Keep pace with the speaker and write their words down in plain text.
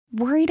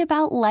Worried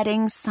about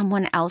letting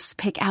someone else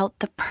pick out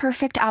the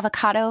perfect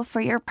avocado for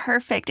your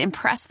perfect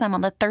impress them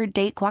on the third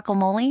date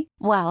guacamole?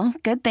 Well,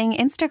 good thing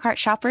Instacart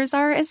shoppers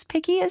are as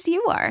picky as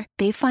you are.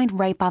 They find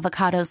ripe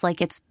avocados like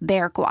it's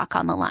their guac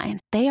on the line.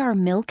 They are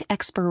milk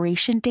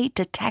expiration date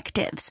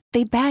detectives.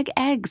 They bag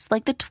eggs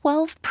like the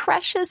 12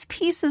 precious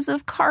pieces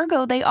of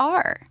cargo they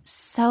are.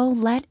 So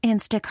let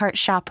Instacart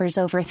shoppers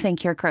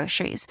overthink your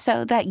groceries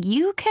so that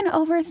you can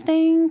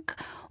overthink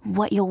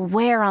what you'll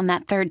wear on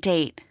that third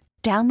date.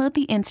 Download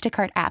the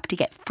Instacart app to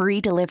get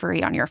free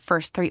delivery on your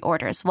first 3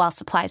 orders while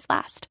supplies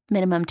last.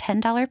 Minimum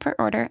 $10 per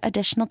order.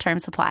 Additional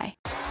terms apply.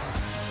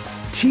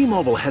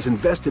 T-Mobile has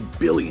invested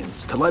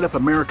billions to light up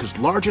America's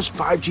largest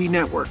 5G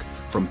network,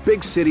 from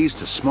big cities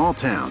to small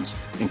towns,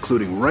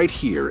 including right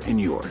here in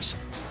yours.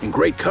 And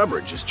great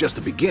coverage is just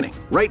the beginning.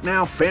 Right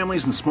now,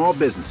 families and small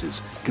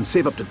businesses can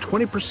save up to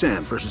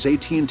 20% versus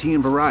AT&T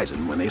and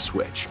Verizon when they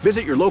switch.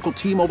 Visit your local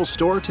T-Mobile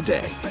store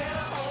today.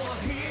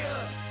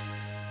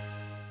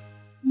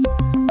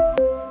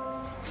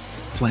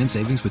 Plan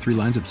savings with 3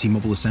 lines of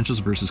T-Mobile Essentials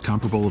versus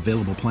comparable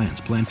available plans.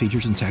 Plan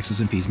features and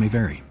taxes and fees may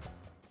vary.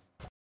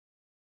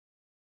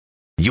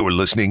 You're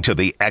listening to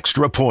the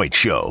Extra Point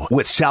Show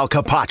with Sal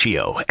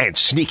Capaccio and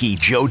Sneaky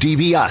Joe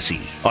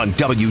DiBiase on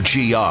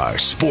WGR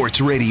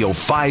Sports Radio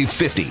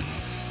 550.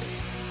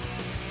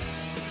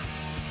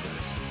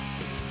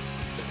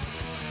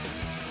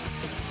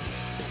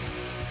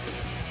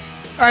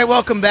 All right,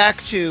 welcome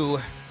back to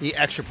the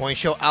Extra Point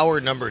Show,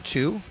 hour number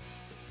 2,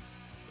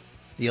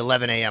 the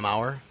 11 a.m.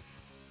 hour.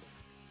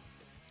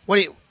 What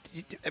do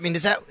you, I mean,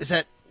 is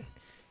that,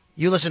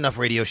 you listen to enough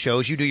radio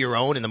shows, you do your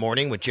own in the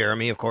morning with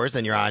Jeremy, of course,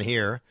 then you're on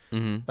here.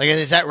 Mm-hmm. Like,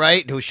 is that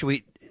right?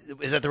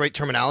 Is that the right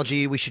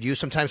terminology we should use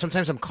sometimes?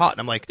 Sometimes I'm caught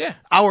and I'm like, yeah,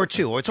 hour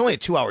 2, or it's only a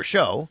 2-hour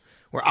show,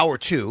 or hour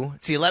 2.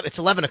 It's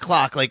 11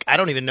 o'clock. Like, I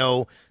don't even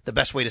know the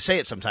best way to say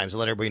it sometimes to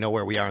let everybody know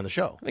where we are in the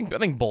show. I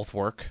think both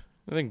work.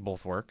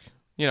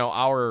 You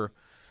know,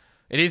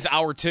 it is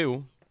hour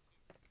 2.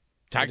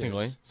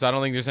 Technically. So I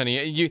don't think there's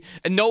any...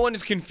 and no one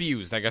is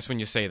confused, I guess, when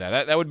you say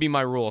that. That would be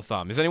my rule of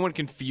thumb. Is anyone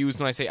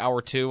confused when I say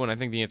hour 2? And I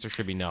think the answer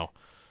should be no.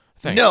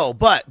 No,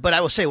 but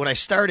I will say, when I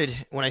started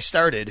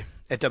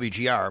at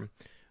WGR,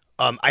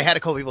 I had a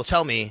couple people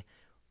tell me,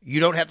 you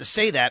don't have to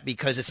say that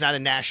because it's not a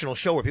national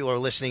show where people are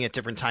listening at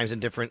different times in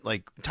different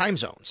time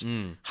zones.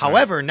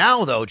 However, right.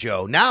 Now, though,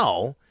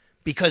 Joe,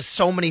 because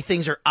so many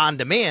things are on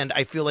demand,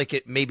 I feel like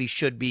it maybe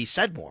should be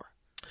said more.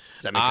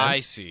 Does that make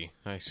sense?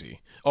 I see.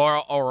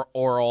 Or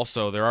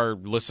also, there are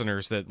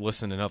listeners that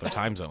listen in other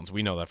time zones.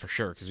 We know that for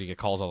sure because we get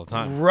calls all the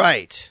time.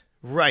 Right.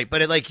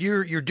 But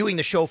you're doing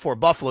the show for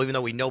Buffalo, even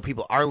though we know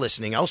people are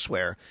listening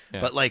elsewhere.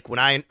 Yeah. But when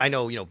I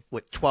know,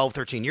 12,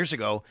 13 years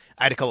ago,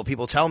 I had a couple of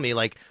people tell me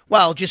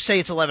well, just say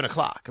it's 11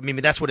 o'clock. I mean,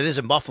 that's what it is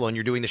in Buffalo, and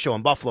you're doing the show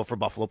in Buffalo for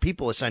Buffalo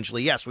people,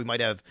 essentially. Yes, we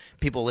might have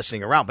people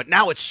listening around, but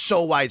now it's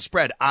so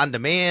widespread. On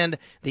demand,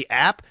 the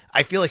app,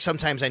 I feel like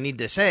sometimes I need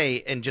to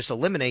say and just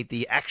eliminate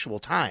the actual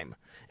time.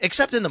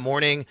 Except in the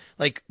morning,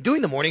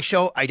 doing the morning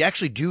show, I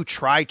actually do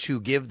try to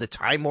give the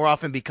time more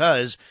often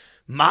because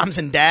moms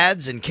and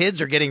dads and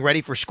kids are getting ready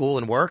for school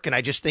and work, and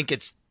I just think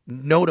it's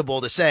notable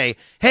to say,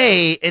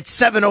 hey, it's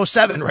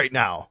 7:07 right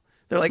now.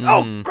 They're like,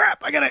 oh,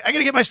 crap, I gotta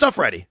get my stuff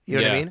ready. You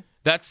know what I mean?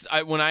 That's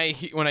when I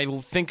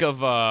think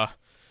of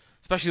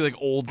especially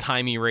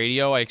old-timey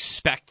radio, I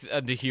expect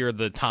to hear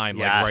the time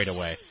right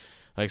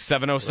away.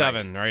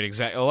 7:07, right?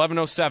 Exactly.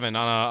 11:07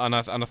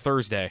 on a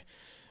Thursday.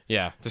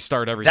 Yeah, to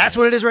start everything. That's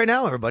what it is right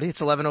now, everybody. It's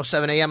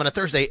 11:07 a.m. on a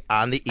Thursday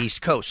on the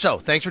East Coast. So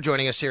thanks for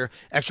joining us here.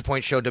 Extra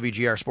Point Show,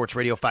 WGR Sports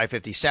Radio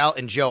 550. Sal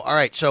and Joe. All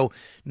right, so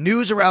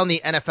news around the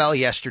NFL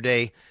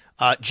yesterday.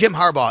 Jim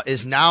Harbaugh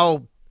is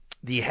now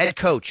the head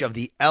coach of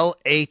the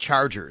L.A.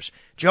 Chargers.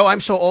 Joe,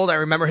 I'm so old, I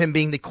remember him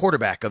being the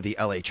quarterback of the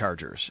L.A.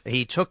 Chargers.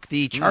 He took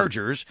the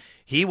Chargers.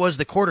 He was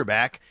the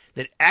quarterback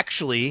that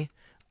actually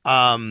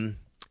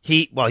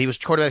he was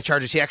quarterback of the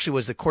Chargers. He actually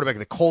was the quarterback of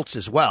the Colts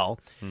as well.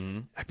 Mm-hmm.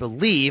 I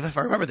believe, if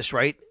I remember this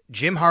right,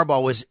 Jim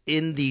Harbaugh was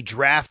in the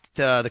draft,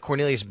 the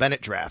Cornelius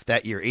Bennett draft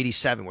that year,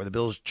 87, where the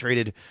Bills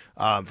traded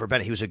for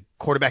Bennett. He was a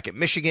quarterback at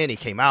Michigan. He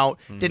came out,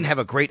 didn't have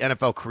a great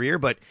NFL career,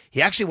 but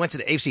he actually went to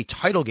the AFC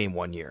title game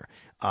one year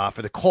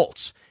for the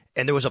Colts.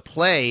 And there was a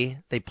play,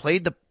 they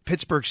played the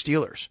Pittsburgh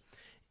Steelers.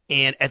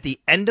 And at the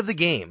end of the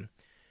game,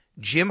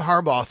 Jim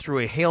Harbaugh threw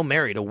a Hail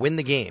Mary to win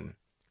the game,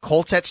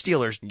 Colts at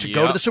Steelers, to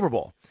go to the Super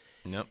Bowl.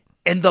 Yep.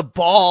 And the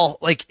ball,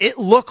 it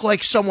looked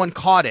like someone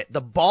caught it.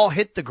 The ball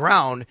hit the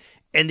ground,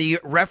 and the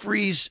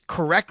referees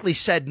correctly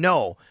said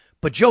no.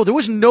 But, Joe, there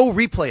was no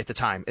replay at the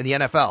time in the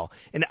NFL.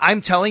 And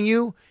I'm telling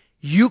you,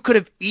 you could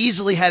have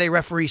easily had a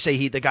referee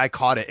say the guy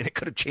caught it, and it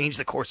could have changed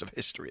the course of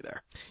history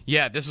there.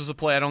 Yeah, this was a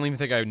play I don't even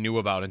think I knew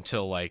about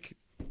until,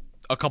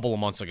 a couple of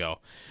months ago.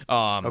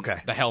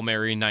 Okay. The Hail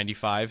Mary in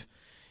 95.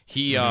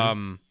 He, I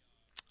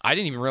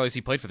didn't even realize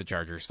he played for the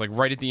Chargers,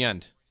 right at the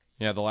end.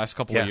 Yeah, the last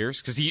couple of years.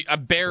 Because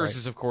Bears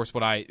is, of course,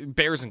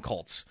 Bears and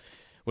Colts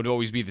would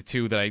always be the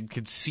two that I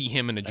could see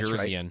him in a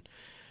jersey in.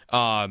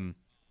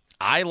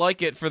 I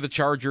like it for the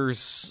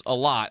Chargers a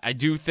lot. I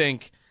do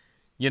think,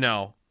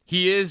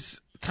 he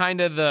is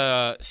kind of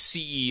the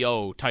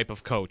CEO type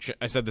of coach.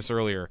 I said this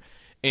earlier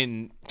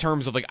in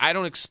terms of, like, I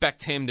don't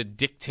expect him to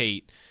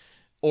dictate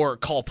or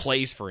call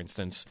plays, for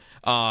instance,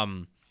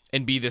 and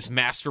be this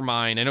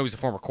mastermind. I know he's a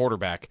former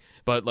quarterback,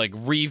 but, like,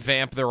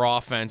 revamp their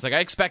offense. Like, I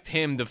expect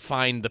him to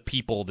find the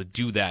people to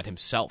do that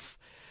himself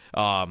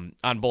on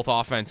both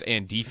offense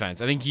and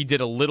defense. I think he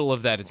did a little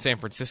of that in San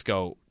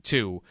Francisco,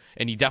 too,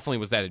 and he definitely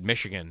was that at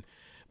Michigan.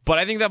 But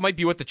I think that might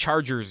be what the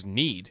Chargers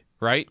need,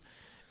 right?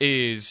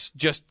 Is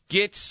just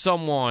get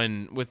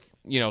someone with,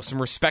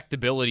 some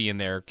respectability in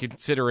there,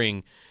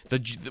 considering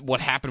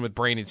what happened with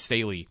Brandon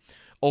Staley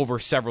over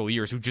several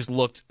years, who just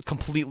looked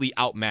completely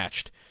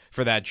outmatched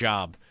for that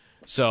job.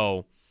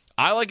 So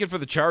I like it for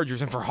the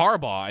Chargers, and for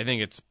Harbaugh, I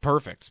think it's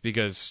perfect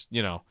because,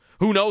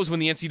 who knows when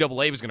the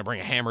NCAA was going to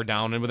bring a hammer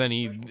down and with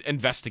any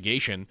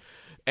investigation.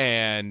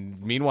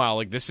 And meanwhile,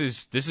 like this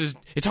is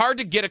it's hard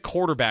to get a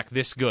quarterback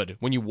this good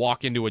when you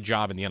walk into a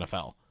job in the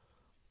NFL.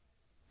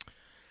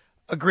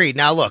 Agreed.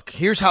 Now look,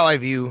 here's how I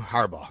view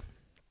Harbaugh.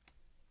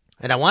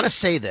 And I want to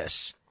say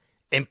this,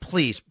 and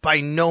please, by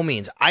no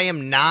means,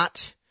 I'm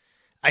not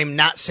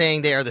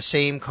saying they are the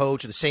same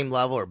coach or the same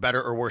level or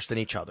better or worse than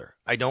each other.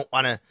 I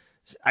want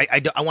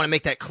to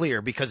make that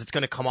clear because it's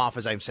going to come off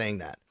as I'm saying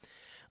that.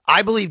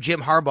 I believe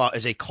Jim Harbaugh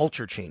is a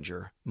culture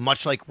changer,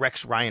 much like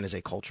Rex Ryan is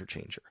a culture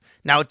changer.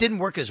 Now, it didn't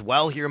work as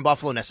well here in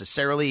Buffalo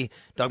necessarily,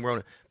 Doug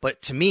Marrone,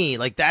 but to me,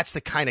 like, that's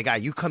the kind of guy.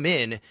 You come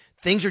in,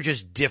 things are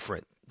just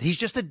different. He's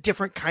just a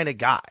different kind of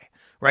guy,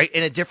 right,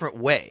 in a different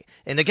way.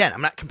 And again,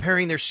 I'm not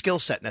comparing their skill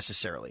set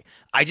necessarily.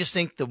 I just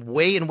think the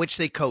way in which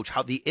they coach,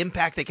 how the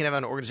impact they can have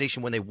on an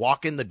organization when they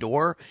walk in the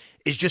door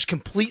is just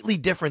completely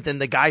different than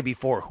the guy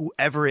before,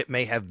 whoever it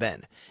may have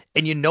been.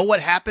 And you know what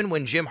happened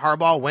when Jim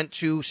Harbaugh went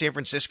to San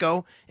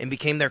Francisco and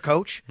became their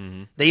coach?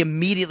 Mm-hmm. They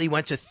immediately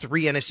went to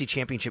 3 NFC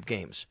championship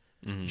games.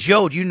 Mm-hmm.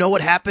 Joe, do you know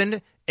what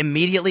happened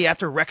immediately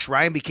after Rex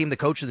Ryan became the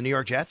coach of the New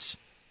York Jets?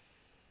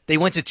 They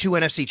went to 2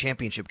 NFC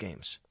championship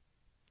games.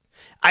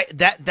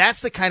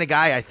 That's the kind of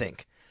guy I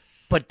think.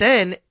 But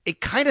then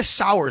it kind of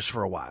sours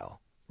for a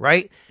while,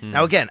 right? Mm-hmm.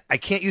 Now, again, I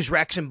can't use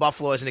Rex in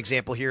Buffalo as an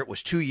example here. It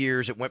was 2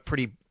 years. It went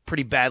pretty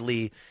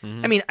badly.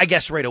 Mm-hmm. I mean, I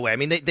guess right away. I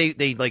mean,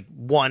 they like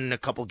won a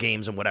couple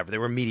games and whatever. They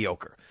were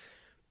mediocre.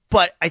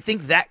 But I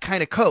think that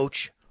kind of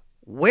coach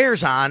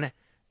wears on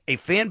a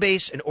fan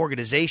base, an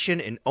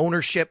organization, an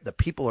ownership, the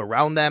people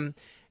around them.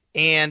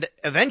 And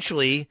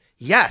eventually,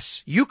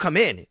 yes, you come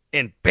in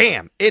and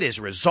bam, it is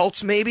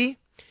results maybe.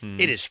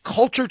 It is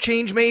culture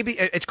change maybe.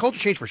 It's culture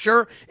change for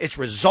sure. It's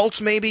results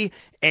maybe.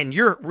 And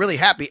you're really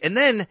happy. And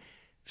then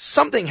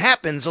something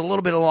happens a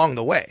little bit along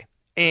the way.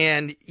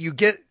 And you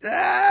get,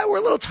 we're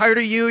a little tired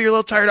of you. You're a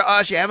little tired of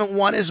us. You haven't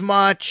won as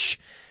much.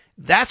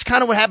 That's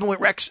kind of what happened with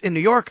Rex in New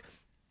York.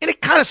 And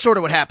it kind of sort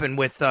of what happened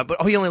with,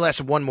 but he only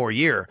lasted 1 more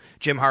year,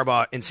 Jim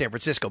Harbaugh in San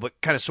Francisco, but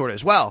kind of sort of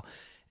as well.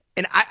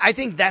 And I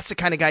think that's the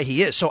kind of guy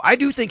he is. So I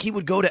do think he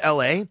would go to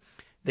L.A.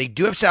 They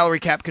do have salary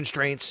cap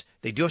constraints.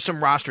 They do have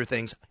some roster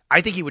things. I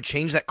think he would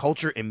change that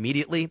culture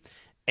immediately.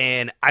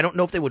 And I don't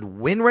know if they would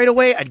win right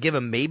away. I'd give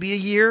him maybe a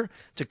year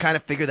to kind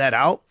of figure that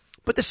out.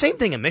 But the same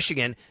thing in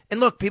Michigan. And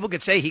look, people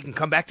could say he can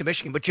come back to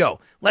Michigan. But, Joe,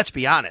 let's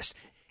be honest.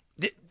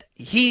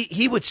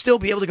 He would still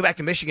be able to go back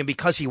to Michigan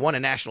because he won a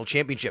national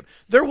championship.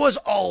 There was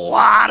a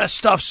lot of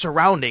stuff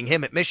surrounding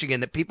him at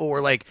Michigan that people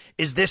were like,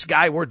 is this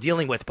guy worth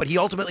dealing with? But he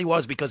ultimately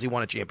was because he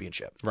won a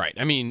championship. Right.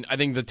 I mean, I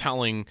think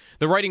the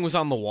writing was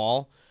on the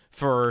wall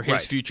for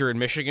his future in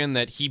Michigan,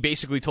 that he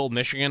basically told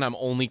Michigan, I'm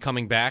only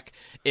coming back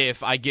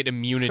if I get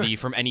immunity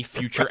from any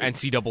future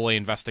NCAA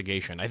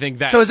investigation. I think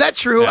that. So is that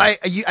true? Yeah.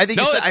 I think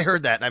I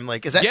heard that. And I'm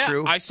like, is that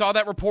true? I saw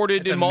that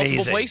reported in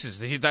multiple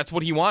places. That's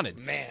what he wanted.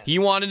 Man. He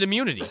wanted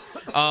immunity.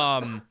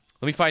 Let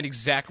me find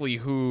exactly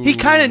who. He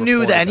kind of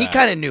knew that. And he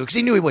kind of knew because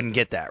he knew he wouldn't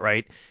get that,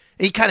 right?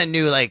 He kind of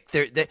knew, like,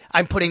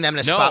 I'm putting them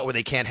in a spot where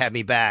they can't have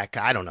me back.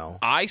 I don't know.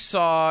 I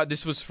saw,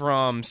 this was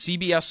from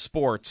CBS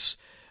Sports,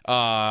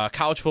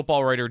 college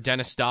football writer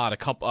Dennis Dodd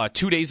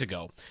 2 days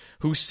ago,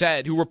 who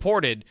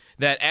reported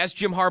that as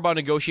Jim Harbaugh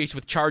negotiates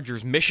with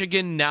Chargers,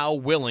 Michigan now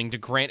willing to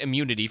grant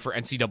immunity for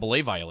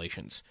NCAA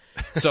violations.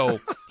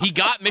 So he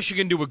got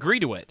Michigan to agree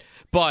to it,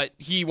 but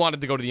he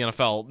wanted to go to the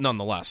NFL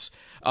nonetheless.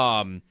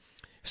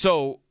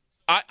 So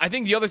I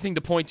think the other thing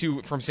to point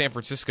to from San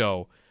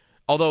Francisco,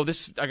 although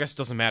this, I guess,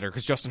 doesn't matter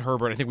because Justin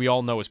Herbert, I think we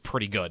all know, is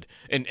pretty good.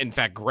 And in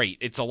fact, great.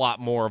 It's a lot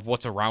more of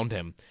what's around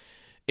him.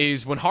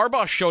 Is when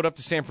Harbaugh showed up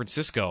to San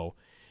Francisco,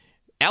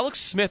 Alex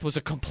Smith was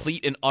a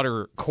complete and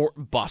utter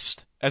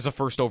bust as a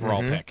first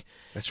overall pick.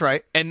 That's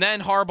right. And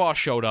then Harbaugh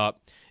showed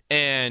up,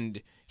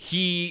 and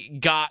he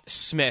got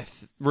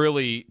Smith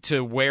really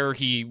to where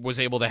he was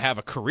able to have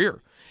a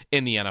career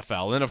in the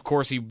NFL. And then, of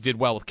course, he did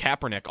well with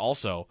Kaepernick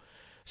also.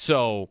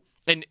 So,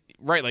 and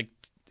right, like,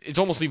 it's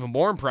almost even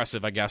more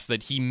impressive, I guess,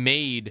 that he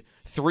made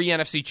 3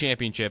 NFC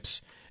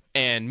championships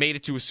and made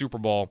it to a Super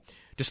Bowl,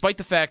 despite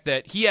the fact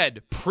that he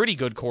had pretty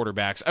good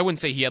quarterbacks. I wouldn't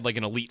say he had like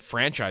an elite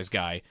franchise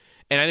guy.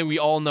 And I think we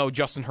all know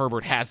Justin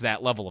Herbert has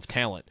that level of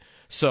talent.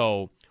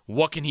 So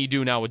what can he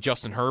do now with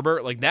Justin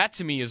Herbert? Like, that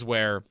to me is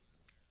where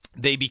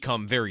they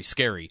become very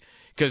scary.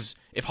 Because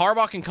if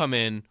Harbaugh can come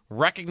in,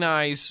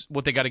 recognize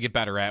what they got to get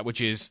better at,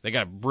 which is they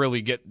got to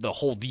really get the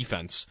whole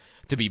defense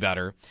to be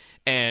better,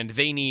 and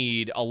they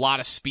need a lot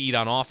of speed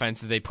on offense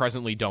that they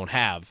presently don't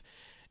have.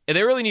 And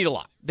they really need a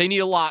lot. They need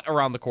a lot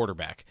around the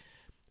quarterback.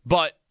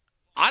 But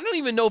I don't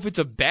even know if it's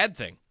a bad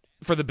thing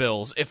for the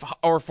Bills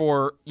or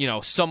for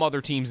some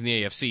other teams in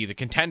the AFC, the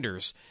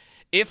contenders,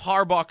 if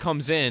Harbaugh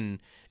comes in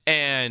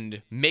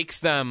and makes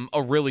them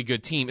a really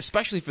good team,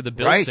 especially for the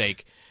Bills'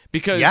 sake.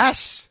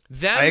 Because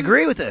I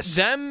agree with this.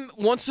 Them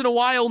once in a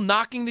while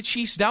knocking the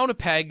Chiefs down a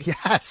peg.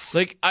 Yes.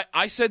 Like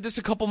I said this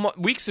a couple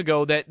weeks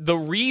ago that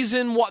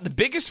the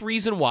biggest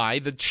reason why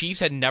the Chiefs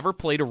had never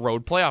played a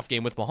road playoff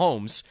game with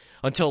Mahomes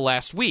until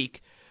last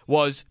week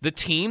was the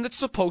team that's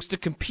supposed to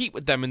compete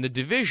with them in the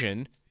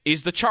division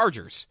is the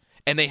Chargers,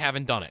 and they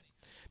haven't done it,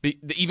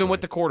 even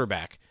with the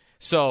quarterback.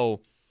 So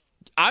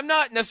I'm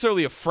not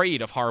necessarily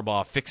afraid of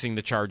Harbaugh fixing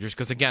the Chargers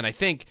because, again, I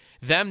think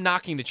them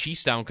knocking the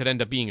Chiefs down could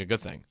end up being a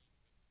good thing.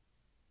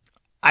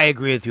 I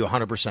agree with you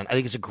 100%. I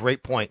think it's a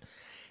great point.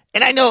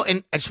 And I know,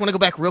 and I just want to go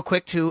back real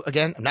quick to,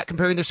 again, I'm not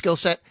comparing their skill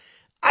set.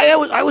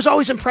 I was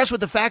always impressed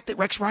with the fact that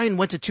Rex Ryan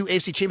went to 2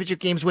 AFC Championship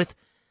games with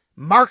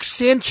Mark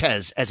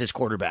Sanchez as his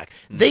quarterback.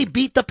 They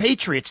beat the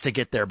Patriots to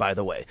get there, by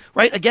the way.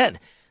 Right? Again,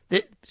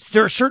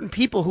 there are certain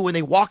people who, when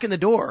they walk in the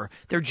door,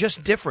 they're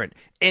just different.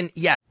 And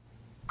yeah.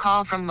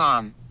 Call from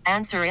mom.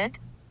 Answer it.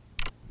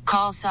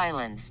 Call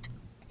silenced.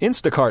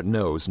 Instacart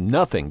knows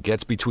nothing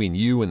gets between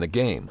you and the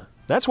game.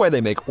 That's why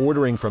they make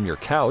ordering from your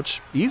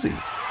couch easy.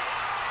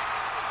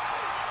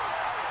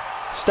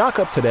 Stock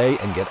up today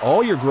and get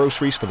all your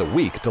groceries for the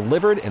week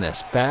delivered in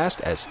as fast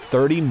as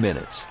 30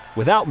 minutes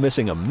without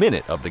missing a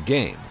minute of the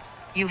game.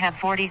 You have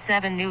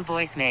 47 new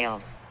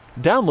voicemails.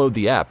 Download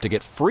the app to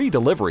get free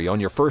delivery on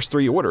your first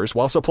 3 orders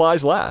while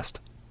supplies last.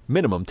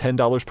 Minimum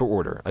 $10 per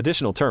order.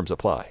 Additional terms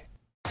apply.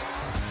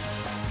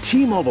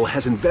 T-Mobile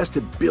has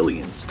invested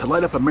billions to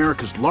light up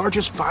America's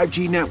largest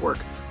 5G network,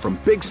 from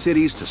big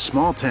cities to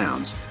small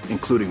towns,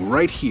 including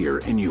right here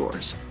in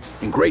yours.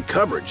 And great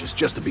coverage is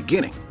just the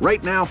beginning.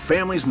 Right now,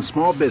 families and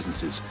small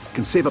businesses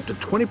can save up to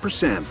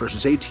 20%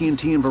 versus AT&T and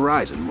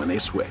Verizon when they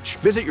switch.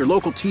 Visit your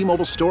local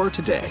T-Mobile store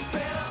today.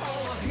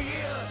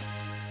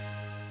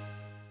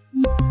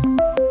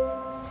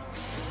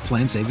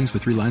 Plan savings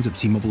with 3 lines of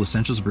T-Mobile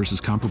Essentials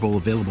versus comparable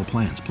available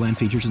plans. Plan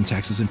features and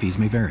taxes and fees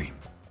may vary.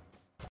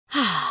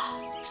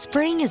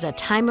 Spring is a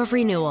time of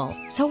renewal,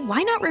 so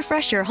why not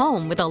refresh your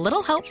home with a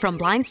little help from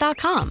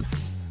Blinds.com?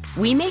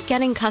 We make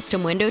getting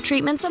custom window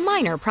treatments a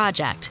minor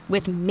project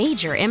with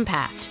major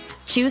impact.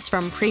 Choose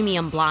from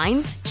premium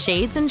blinds,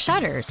 shades, and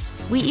shutters.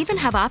 We even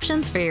have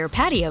options for your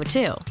patio,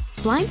 too.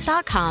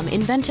 Blinds.com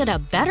invented a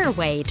better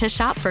way to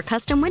shop for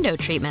custom window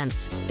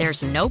treatments.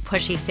 There's no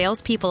pushy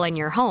salespeople in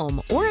your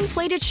home or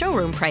inflated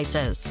showroom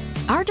prices.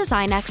 Our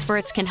design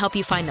experts can help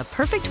you find the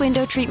perfect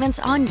window treatments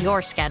on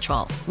your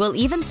schedule. We'll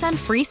even send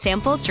free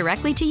samples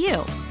directly to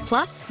you.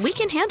 Plus, we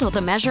can handle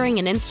the measuring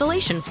and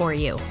installation for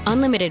you.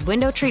 Unlimited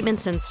window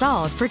treatments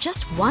installed for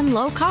just one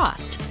low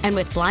cost. And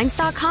with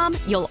Blinds.com,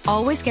 you'll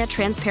always get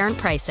transparent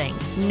pricing.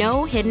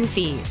 No hidden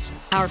fees.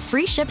 Our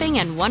free shipping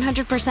and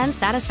 100%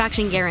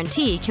 satisfaction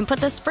guarantee can put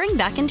the spring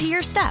back into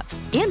your step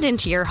and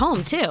into your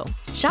home, too.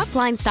 Shop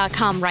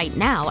Blinds.com right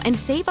now and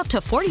save up to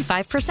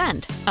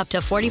 45%. Up to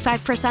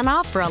 45%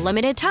 off for a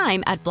limited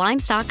time at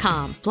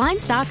Blinds.com.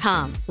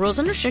 Blinds.com. Rules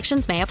and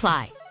restrictions may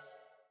apply.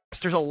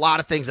 There's a lot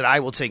of things that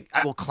I will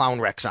clown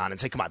Rex on and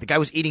say, come on, the guy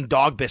was eating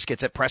dog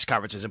biscuits at press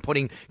conferences and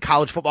putting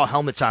college football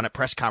helmets on at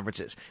press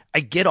conferences. I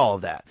get all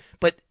of that.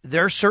 But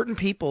there are certain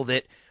people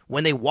that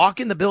when they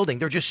walk in the building,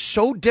 they're just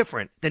so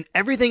different than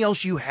everything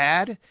else you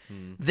had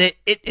that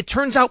it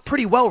turns out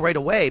pretty well right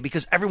away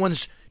because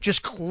everyone's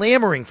just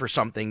clamoring for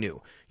something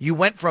new. You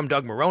went from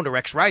Doug Marrone to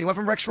Rex Ryan. You went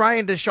from Rex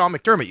Ryan to Sean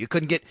McDermott. You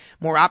couldn't get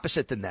more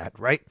opposite than that,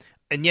 right?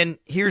 And then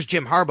here's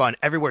Jim Harbaugh, and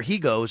everywhere he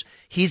goes,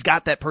 he's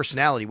got that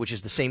personality, which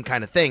is the same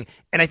kind of thing.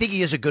 And I think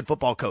he is a good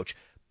football coach.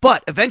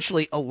 But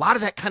eventually, a lot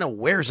of that kind of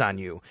wears on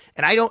you.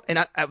 And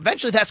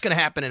eventually that's going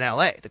to happen in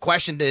LA. The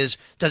question is,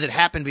 does it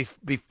happen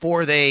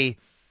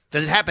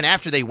does it happen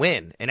after they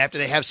win and after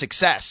they have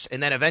success?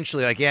 And then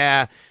eventually, like,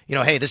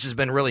 hey, this has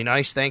been really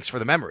nice. Thanks for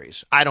the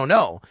memories. I don't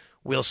know.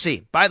 We'll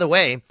see. By the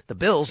way, the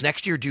Bills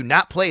next year do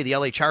not play the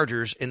LA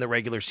Chargers in the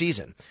regular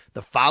season.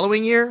 The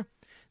following year,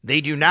 they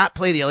do not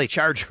play the LA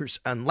Chargers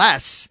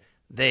unless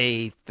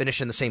they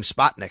finish in the same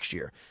spot next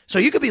year. So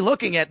you could be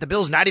looking at the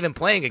Bills not even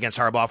playing against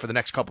Harbaugh for the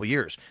next couple of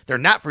years. They're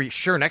not for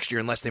sure next year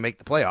unless they make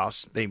the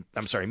playoffs.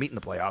 Meet in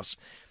the playoffs.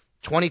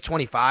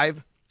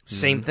 2025,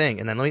 same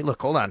thing. And then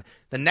hold on.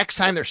 The next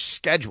time they're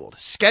scheduled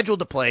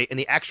to play in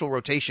the actual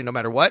rotation, no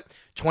matter what,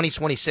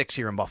 2026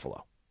 here in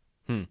Buffalo.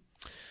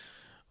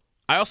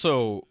 I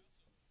also,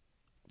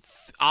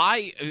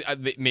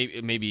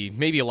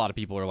 maybe a lot of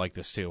people are like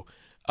this too.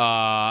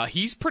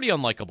 He's pretty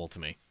unlikable to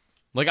me.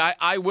 Like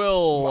I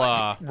will,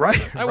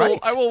 right.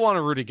 I will want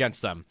to root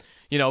against them.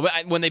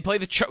 But when they play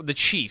the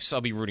Chiefs,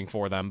 I'll be rooting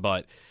for them.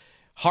 But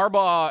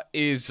Harbaugh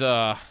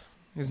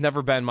has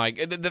never been my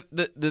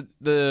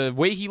the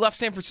way he left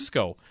San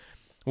Francisco.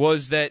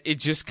 was that it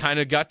just kind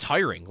of got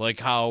tiring, like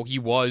how he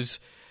was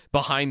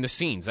behind the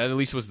scenes. That at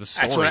least was the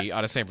story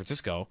out of San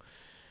Francisco.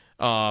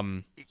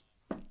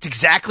 It's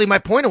exactly my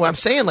point of what I'm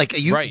saying. Like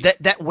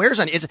that wears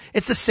on you.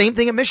 It's the same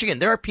thing in Michigan.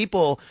 There are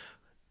people,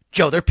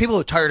 Joe. There are people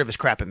who are tired of his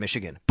crap in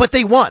Michigan, but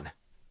they won.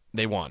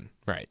 They won,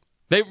 right?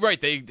 They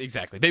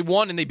exactly. They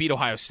won and they beat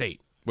Ohio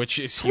State, which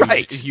is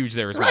huge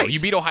there as well. You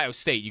beat Ohio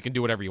State, you can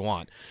do whatever you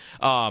want.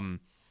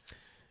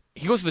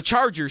 He goes to the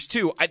Chargers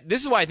too.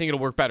 This is why I think it'll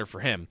work better for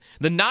him.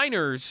 The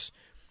Niners,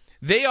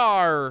 they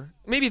are,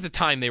 maybe at the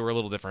time they were a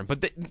little different,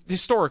 but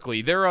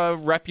historically they're a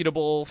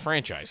reputable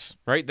franchise,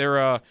 right? They're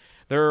a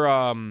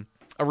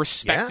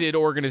respected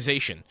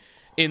organization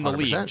in the 100%.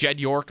 League. Jed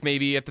York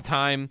maybe at the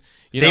time.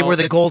 They were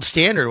the gold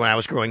standard when I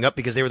was growing up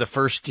because they were the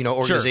first,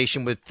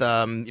 organization with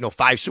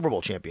 5 Super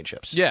Bowl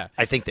championships. Yeah.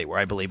 I think they were,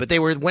 I believe, but they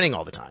were winning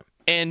all the time.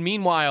 And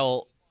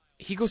meanwhile,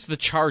 he goes to the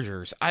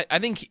Chargers. I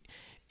think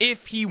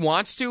if he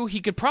wants to, he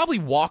could probably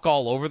walk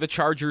all over the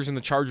Chargers, and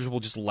the Chargers will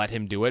just let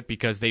him do it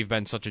because they've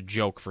been such a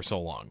joke for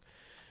so long.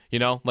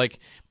 Like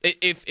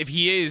if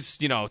he is,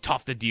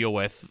 tough to deal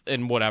with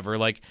and whatever,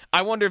 like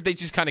I wonder if they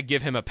just kind of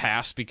give him a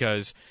pass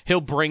because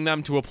he'll bring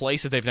them to a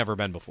place that they've never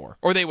been before.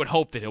 Or they would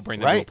hope that he'll bring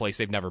them to a place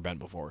they've never been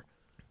before.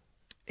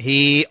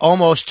 He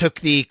almost took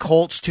the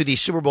Colts to the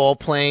Super Bowl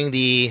playing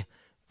the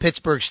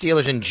Pittsburgh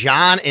Steelers, and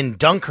John in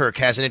Dunkirk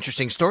has an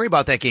interesting story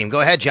about that game. Go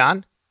ahead,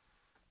 John.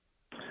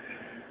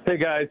 Hey,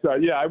 guys.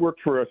 I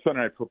worked for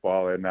Sunday Night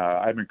Football, and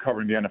I've been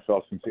covering the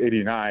NFL since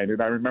 '89,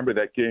 and I remember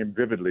that game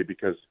vividly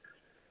because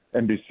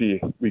NBC,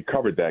 we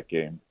covered that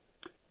game.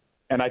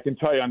 And I can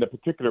tell you on the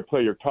particular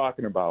play you're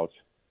talking about,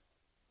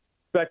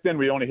 back then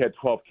we only had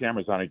 12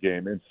 cameras on a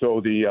game. And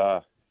so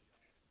the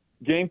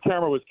game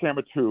camera was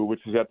camera 2, which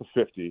is at the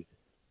 50.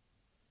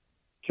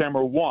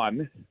 Camera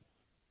 1,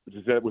 which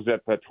was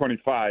at the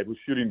 25, was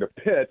shooting the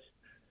pit.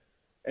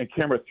 And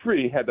camera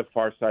 3 had the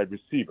far side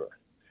receiver.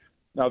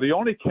 Now, the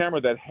only camera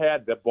that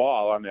had the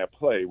ball on that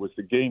play was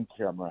the game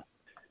camera.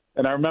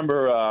 And I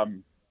remember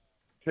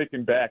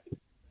taking back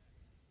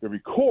the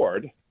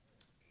record,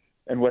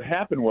 and what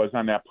happened was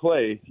on that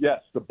play, yes,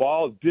 the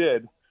ball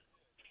did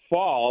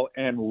fall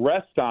and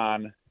rest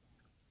on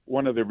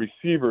one of the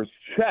receiver's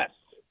chests,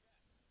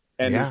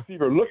 and the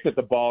receiver looked at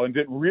the ball and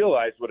didn't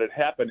realize what had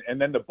happened, and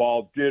then the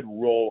ball did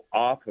roll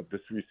off of this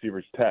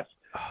receiver's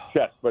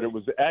chest, but it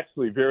was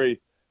actually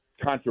very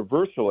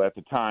controversial at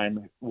the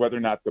time whether or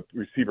not the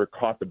receiver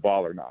caught the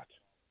ball or not.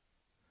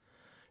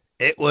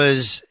 It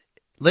was,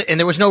 and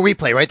there was no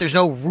replay, right? There's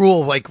no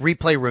rule like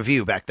replay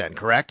review back then,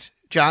 correct,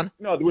 John?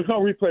 No, there was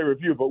no replay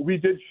review, but we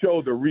did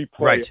show the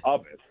replay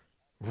of it.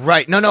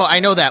 Right. No, I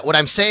know that. What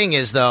I'm saying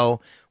is,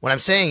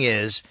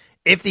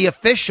 if the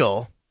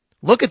official,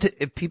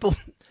 if people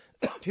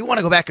want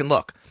to go back and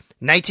look,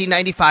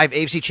 1995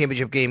 AFC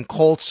Championship game,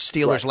 Colts,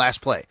 Steelers,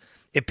 last play.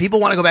 If people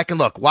want to go back and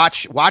look,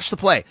 watch the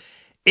play.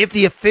 If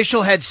the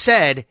official had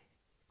said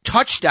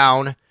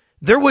touchdown,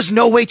 there was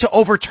no way to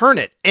overturn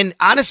it. And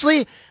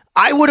honestly,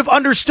 I would have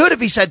understood if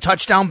he said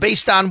touchdown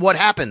based on what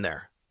happened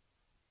there.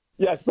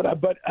 Yes, but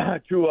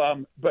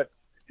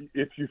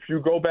if you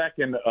go back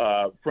and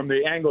from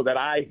the angle that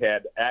I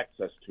had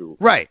access to,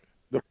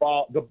 the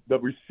ball, the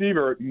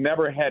receiver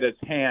never had his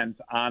hands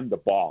on the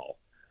ball.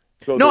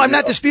 So no, I'm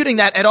not disputing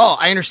that at all.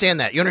 I understand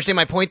that. You understand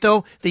my point,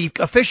 though? The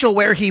official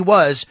where he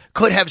was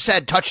could have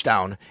said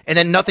touchdown, and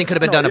then nothing could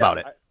have been done about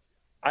it.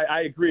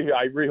 I agree.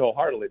 I agree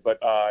wholeheartedly,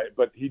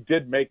 but he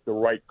did make the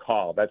right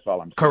call. That's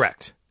all I'm saying.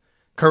 Correct.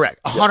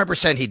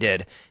 100% he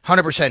did.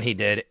 100% he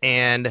did.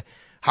 And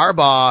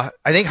I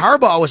think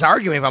Harbaugh was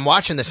arguing, if I'm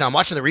watching this now, I'm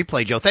watching the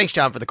replay, Joe. Thanks,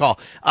 John, for the call.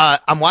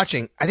 I'm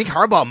watching. I think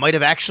Harbaugh might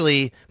have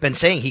actually been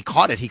saying he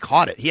caught it.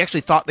 He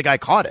actually thought the guy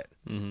caught it.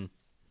 Mm-hmm.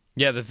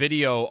 Yeah, the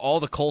video, all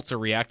the Colts are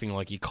reacting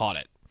like he caught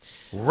it.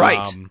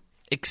 Right.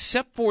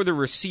 Except for the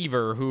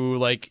receiver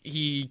who,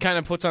 he kind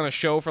of puts on a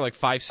show for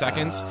 5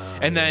 seconds,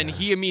 and then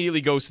he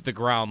immediately goes to the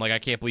ground I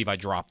can't believe I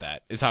dropped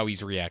that, is how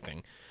he's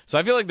reacting. So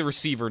I feel like the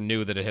receiver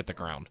knew that it hit the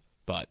ground,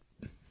 but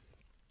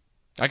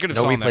I could have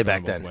no saw replay that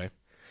back then. Way.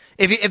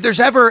 If there's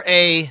ever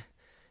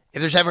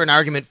an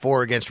argument for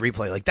or against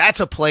replay, that's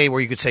a play where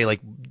you could say,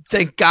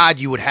 thank God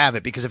you would have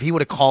it, because if he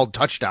would have called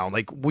touchdown,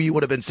 we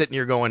would have been sitting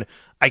here going,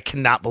 I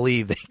cannot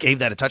believe they gave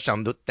that a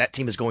touchdown. That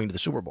team is going to the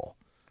Super Bowl.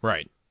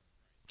 Right.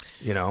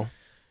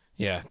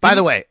 Yeah. By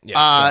the way, go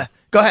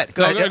ahead.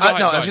 I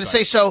was going to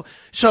say, so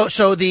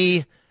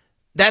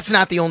that's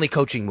not the only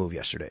coaching move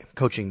yesterday.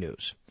 Coaching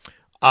news.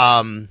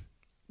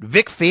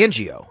 Vic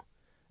Fangio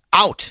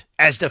out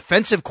as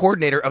defensive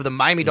coordinator of the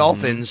Miami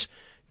Dolphins,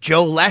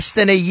 Joe, less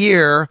than a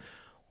year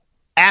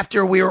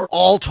after we were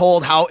all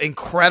told how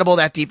incredible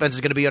that defense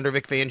is going to be under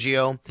Vic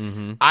Fangio.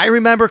 Mm-hmm. I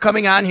remember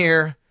coming on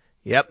here.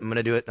 Yep, I'm going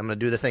to do it. I'm going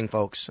to do the thing,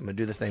 folks. I'm going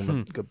to do the thing. I'm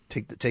going to go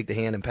take the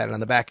hand and pat it on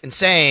the back and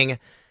saying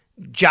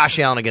Josh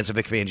Allen against a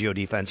Vic Fangio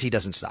defense, he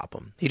doesn't stop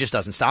him. He just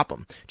doesn't stop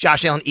him.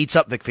 Josh Allen eats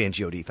up Vic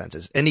Fangio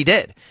defenses, and he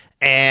did.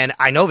 And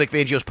I know Vic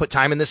Fangio's put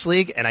time in this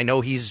league, and I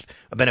know he's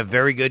been a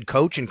very good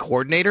coach and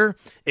coordinator.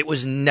 It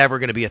was never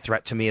going to be a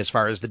threat to me as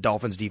far as the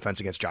Dolphins' defense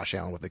against Josh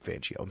Allen with Vic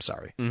Fangio. I'm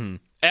sorry. Mm-hmm.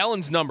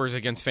 Allen's numbers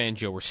against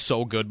Fangio were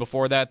so good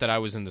before that I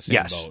was in the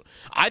same boat.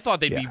 I thought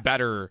they'd be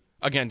better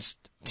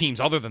against teams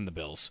other than the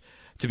Bills,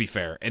 to be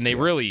fair. And they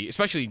really,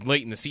 especially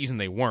late in the season,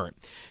 they weren't.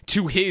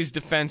 To his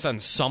defense on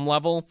some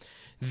level,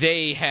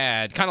 they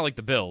had, kind of like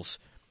the Bills,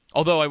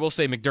 although I will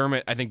say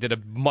McDermott, I think, did a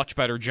much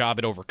better job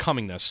at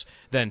overcoming this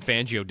than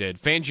Fangio did.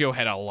 Fangio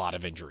had a lot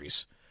of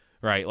injuries,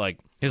 right? Like,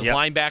 his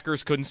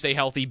linebackers couldn't stay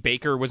healthy.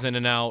 Baker was in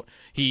and out.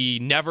 He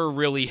never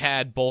really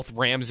had both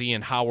Ramsey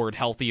and Howard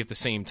healthy at the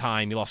same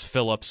time. He lost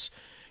Phillips.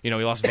 He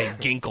lost Van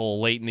Ginkel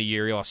late in the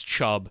year. He lost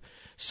Chubb.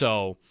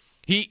 So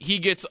he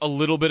gets a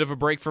little bit of a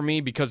break for me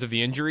because of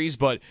the injuries,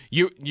 but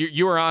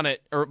you were on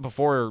it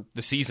before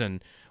the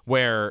season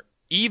where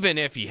even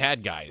if he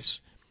had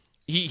guys,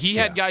 he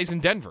had guys in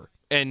Denver,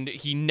 and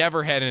he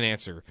never had an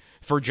answer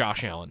for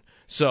Josh Allen.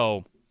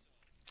 So,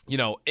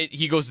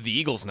 he goes to the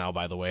Eagles now,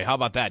 by the way. How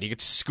about that? He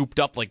gets scooped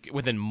up like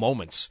within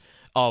moments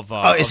of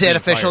is it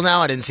official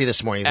now? I didn't see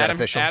this morning. Is that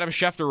official? Adam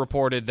Schefter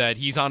reported that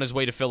he's on his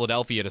way to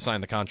Philadelphia to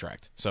sign the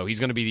contract. So he's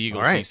going to be the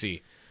Eagles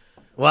DC.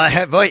 Well,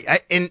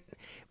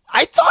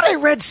 I thought I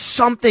read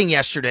something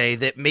yesterday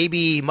that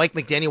maybe Mike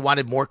McDaniel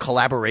wanted more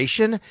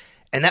collaboration,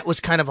 and that was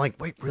kind of like,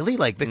 wait, really?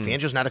 Like, Vic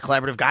Fangio's not a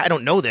collaborative guy? I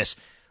don't know this.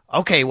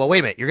 Okay, well, wait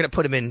a minute. You're going to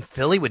put him in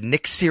Philly with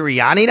Nick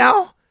Sirianni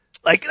now?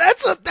 Like,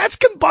 that's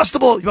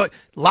combustible.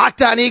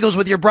 Locked On Eagles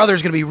with your brother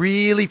is going to be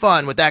really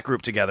fun with that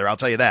group together. I'll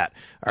tell you that.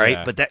 All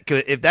right, but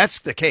if that's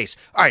the case.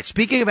 All right,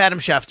 speaking of Adam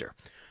Schefter,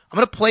 I'm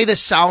going to play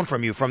this sound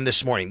from you from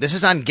this morning. This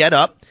is on Get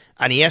Up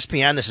on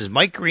ESPN. This is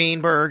Mike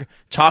Greenberg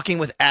talking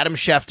with Adam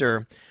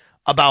Schefter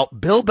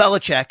about Bill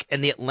Belichick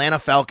and the Atlanta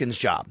Falcons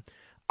job.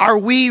 Are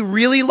we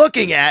really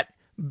looking at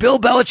Bill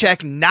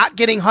Belichick not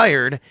getting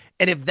hired?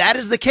 And if that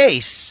is the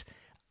case,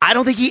 I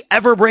don't think he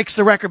ever breaks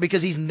the record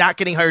because he's not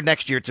getting hired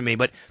next year to me.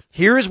 But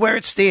here is where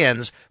it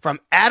stands from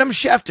Adam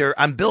Schefter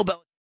on Bill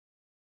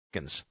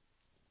Belichick.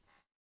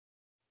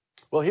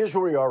 Well, here's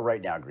where we are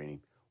right now, Greeny.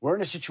 We're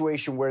in a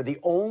situation where the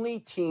only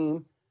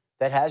team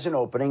that has an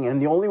opening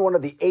and the only one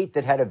of the 8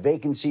 that had a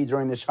vacancy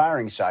during this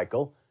hiring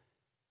cycle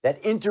that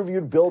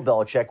interviewed Bill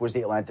Belichick was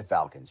the Atlanta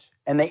Falcons.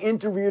 And they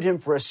interviewed him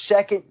for a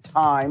second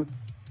time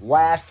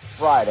last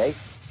Friday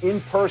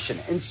in person.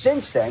 And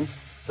since then,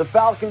 the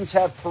Falcons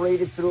have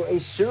paraded through a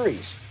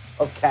series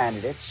of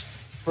candidates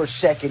for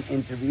second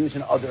interviews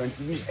and other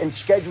interviews and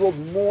scheduled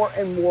more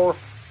and more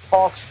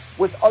talks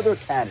with other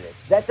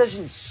candidates. That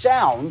doesn't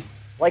sound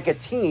like a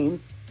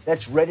team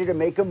that's ready to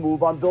make a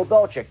move on Bill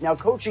Belichick. Now,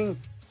 coaching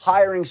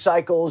hiring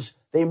cycles,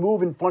 they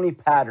move in funny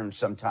patterns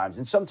sometimes.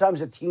 And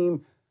sometimes a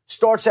team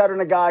starts out on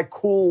a guy,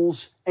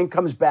 cools, and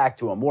comes back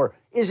to him, or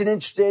isn't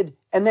interested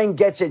and then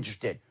gets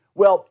interested.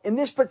 Well, in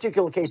this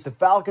particular case, the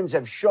Falcons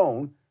have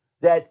shown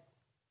that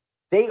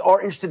they are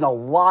interested in a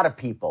lot of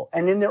people.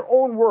 And in their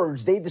own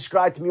words, they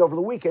described to me over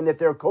the weekend that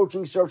their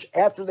coaching search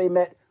after they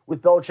met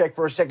with Belichick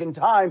for a second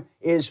time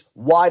is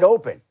wide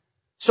open.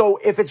 So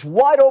if it's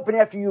wide open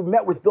after you've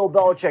met with Bill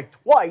Belichick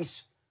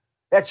twice,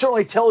 that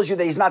certainly tells you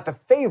that he's not the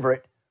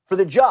favorite for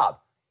the job.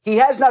 He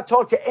has not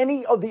talked to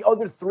any of the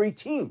other 3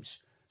 teams.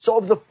 So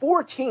of the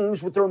 4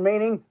 teams with the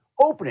remaining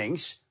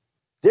openings,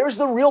 there's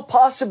the real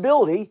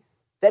possibility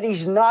that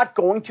he's not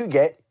going to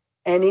get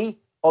any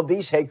of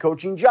these head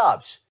coaching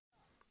jobs.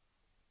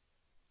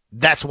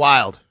 That's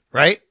wild,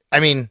 right? I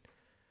mean,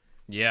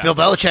 Bill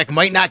Belichick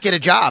might not get a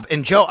job.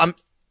 And Joe,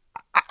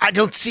 I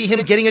don't see him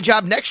getting a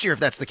job next year if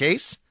that's the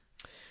case.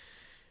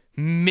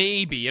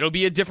 Maybe. It'll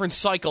be a different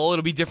cycle.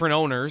 It'll be different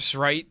owners,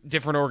 right?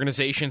 Different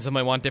organizations that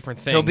might want different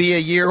things. He'll be a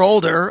year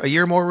older, a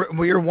year more,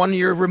 1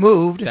 year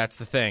removed. That's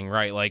the thing,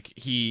 right? Like,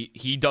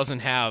 he doesn't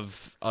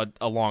have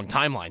a long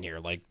timeline here.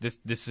 Like,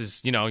 this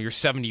is, you're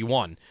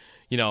 71.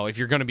 If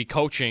you're going to be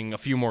coaching a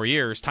few more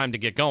years, time to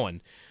get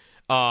going.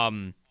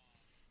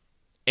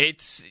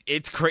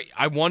 It's crazy.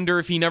 I wonder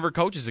if he never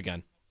coaches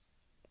again.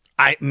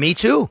 Me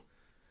too.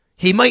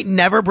 He might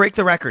never break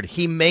the record.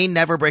 He may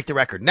never break the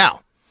record.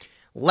 Now,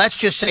 let's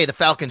just say the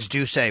Falcons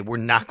do say we're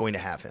not going to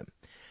have him.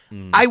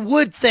 I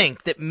would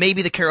think that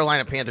maybe the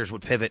Carolina Panthers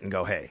would pivot and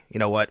go, hey, you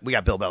know what? We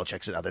got Bill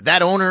Belichick sitting out there.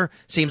 That owner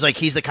seems like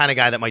he's the kind of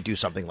guy that might do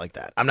something like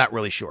that. I'm not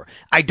really sure.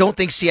 I don't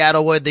think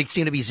Seattle would. They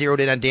seem to be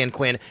zeroed in on Dan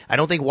Quinn. I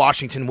don't think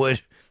Washington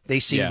would. They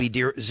seem to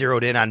be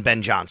zeroed in on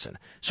Ben Johnson.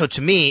 So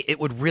to me, it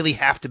would really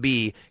have to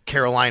be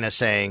Carolina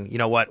saying, you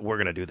know what, we're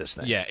going to do this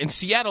thing. Yeah, and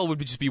Seattle would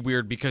just be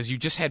weird because you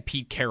just had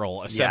Pete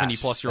Carroll, a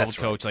 70-plus-year-old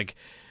coach. Right. Like,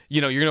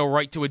 you're going to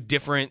write to a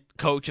different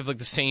coach of, like,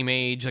 the same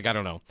age. Like, I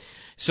don't know.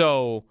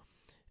 So,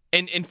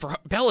 and for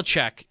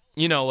Belichick,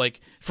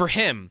 like, for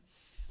him,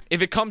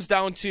 if it comes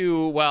down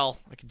to, well,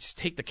 I could just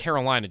take the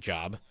Carolina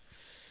job.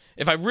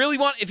 If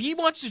he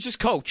wants to just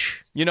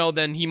coach,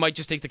 then he might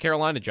just take the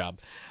Carolina job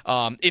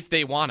if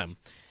they want him.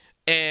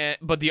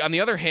 But on the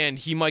other hand,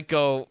 he might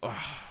go,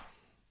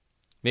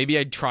 maybe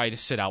I'd try to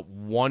sit out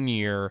 1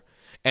 year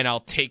and I'll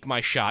take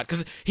my shot.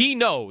 Because he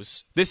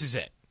knows this is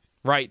it,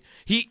 right?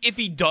 If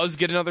he does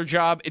get another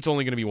job, it's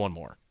only going to be one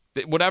more.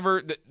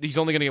 He's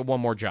only going to get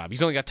one more job.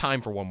 He's only got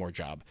time for one more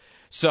job.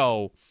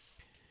 So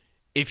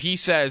if he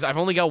says, I've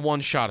only got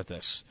one shot at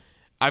this,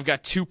 I've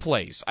got two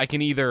plays. I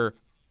can either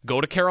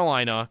go to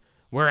Carolina,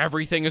 where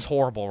everything is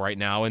horrible right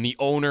now, and the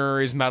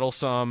owner is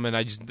meddlesome, and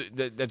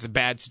that's a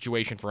bad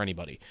situation for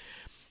anybody.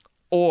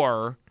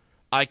 Or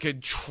I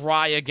could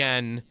try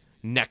again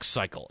next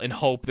cycle and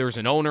hope there's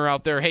an owner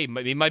out there. Hey,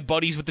 maybe my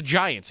buddies with the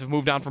Giants have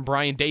moved on from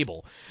Brian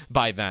Dable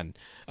by then.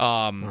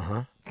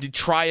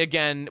 Try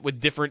again with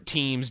different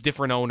teams,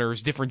 different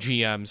owners, different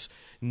GMs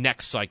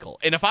next cycle.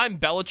 And if I'm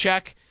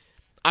Belichick,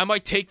 I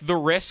might take the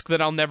risk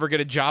that I'll never get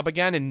a job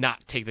again and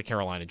not take the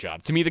Carolina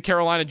job. To me, the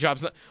Carolina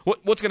job's not...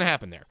 What's going to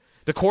happen there?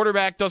 The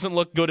quarterback doesn't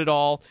look good at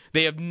all.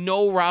 They have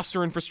no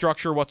roster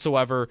infrastructure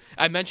whatsoever.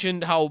 I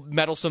mentioned how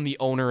meddlesome the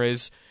owner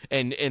is,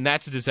 and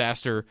that's a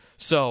disaster.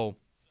 So,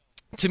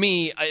 to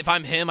me, if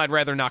I'm him, I'd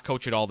rather not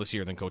coach at all this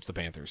year than coach the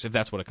Panthers, if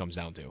that's what it comes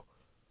down to.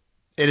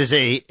 It is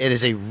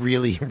a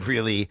really,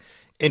 really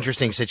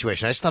interesting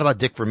situation. I just thought about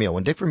Dick Vermeil.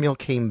 When Dick Vermeil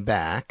came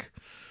back,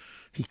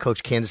 he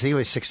coached Kansas City. He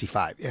was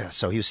 65. Yeah,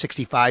 so he was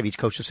 65. He's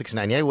coached to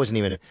 69. Yeah, he wasn't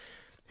even...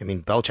 I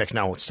mean, Belichick's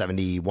now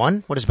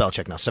 71. What is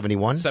Belichick now?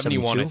 71?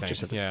 71, 72? I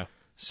think. Yeah.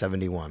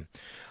 71.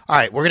 All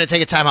right, we're going to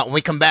take a timeout. When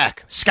we come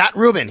back, Scott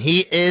Rubin,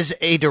 he is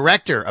a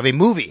director of a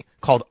movie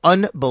called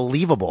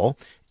Unbelievable,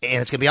 and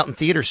it's going to be out in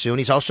theaters soon.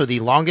 He's also the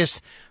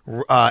longest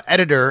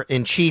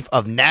editor-in-chief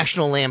of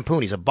National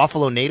Lampoon. He's a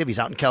Buffalo native. He's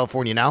out in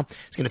California now.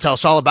 He's going to tell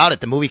us all about it.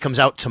 The movie comes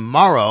out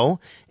tomorrow,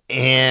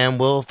 and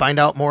we'll find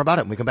out more about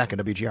it when we come back on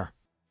WGR.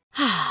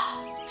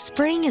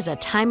 Spring is a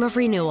time of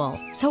renewal,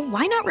 so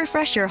why not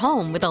refresh your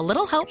home with a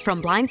little help from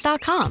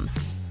Blinds.com?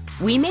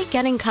 We make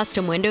getting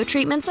custom window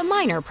treatments a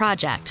minor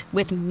project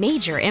with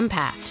major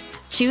impact.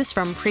 Choose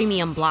from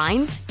premium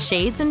blinds,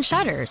 shades, and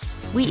shutters.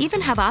 We even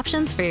have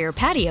options for your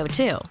patio,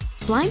 too.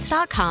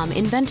 Blinds.com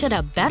invented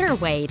a better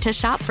way to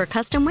shop for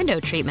custom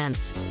window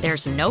treatments.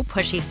 There's no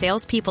pushy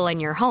salespeople in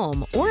your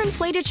home or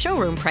inflated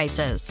showroom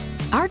prices.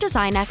 Our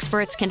design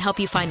experts can help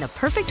you find the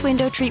perfect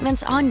window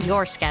treatments on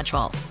your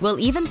schedule. We'll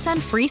even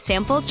send free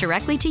samples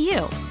directly to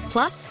you.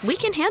 Plus, we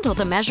can handle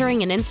the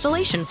measuring and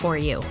installation for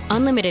you.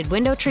 Unlimited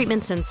window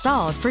treatments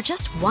installed for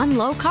just one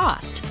low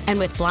cost. And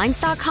with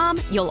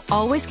Blinds.com, you'll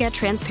always get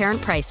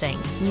transparent pricing.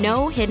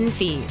 No hidden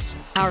fees.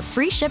 Our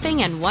free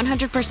shipping and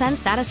 100%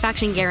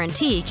 satisfaction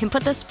guarantee can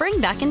put the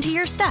spring back into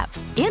your step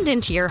and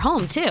into your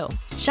home, too.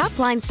 Shop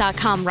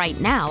Blinds.com right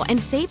now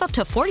and save up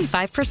to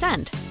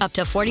 45%. Up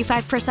to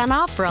 45%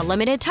 off for a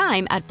limited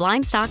time at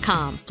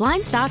Blinds.com.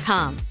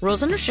 Blinds.com.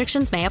 Rules and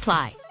restrictions may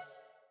apply.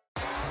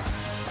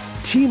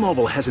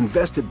 T-Mobile has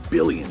invested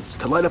billions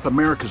to light up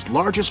America's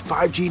largest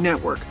 5G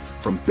network,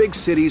 from big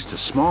cities to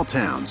small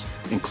towns,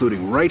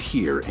 including right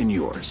here in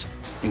yours.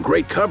 And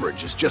great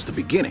coverage is just the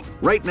beginning.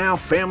 Right now,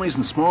 families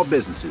and small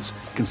businesses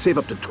can save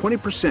up to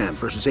 20%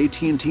 versus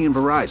AT&T and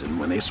Verizon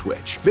when they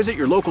switch. Visit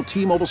your local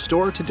T-Mobile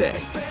store today.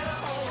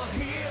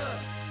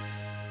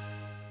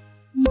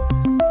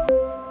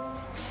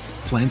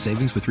 Plan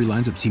savings with 3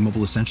 lines of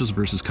T-Mobile Essentials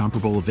versus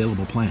comparable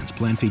available plans.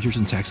 Plan features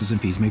and taxes and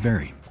fees may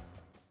vary.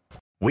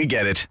 We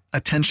get it.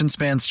 Attention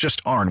spans just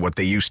aren't what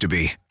they used to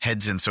be.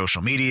 Heads in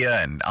social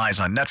media and eyes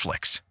on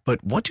Netflix.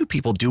 But what do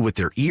people do with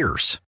their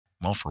ears?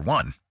 Well, for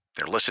one,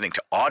 they're listening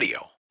to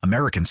audio.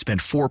 Americans spend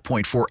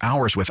 4.4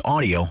 hours with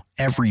audio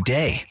every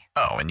day.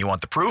 Oh, and you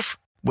want the proof?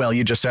 Well,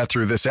 you just sat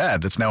through this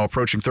ad that's now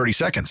approaching 30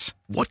 seconds.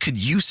 What could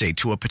you say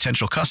to a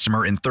potential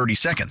customer in 30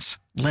 seconds?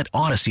 Let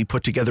Odyssey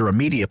put together a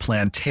media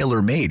plan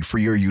tailor-made for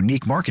your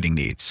unique marketing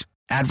needs.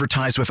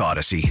 Advertise with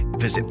Odyssey.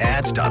 Visit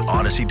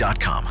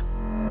ads.odyssey.com.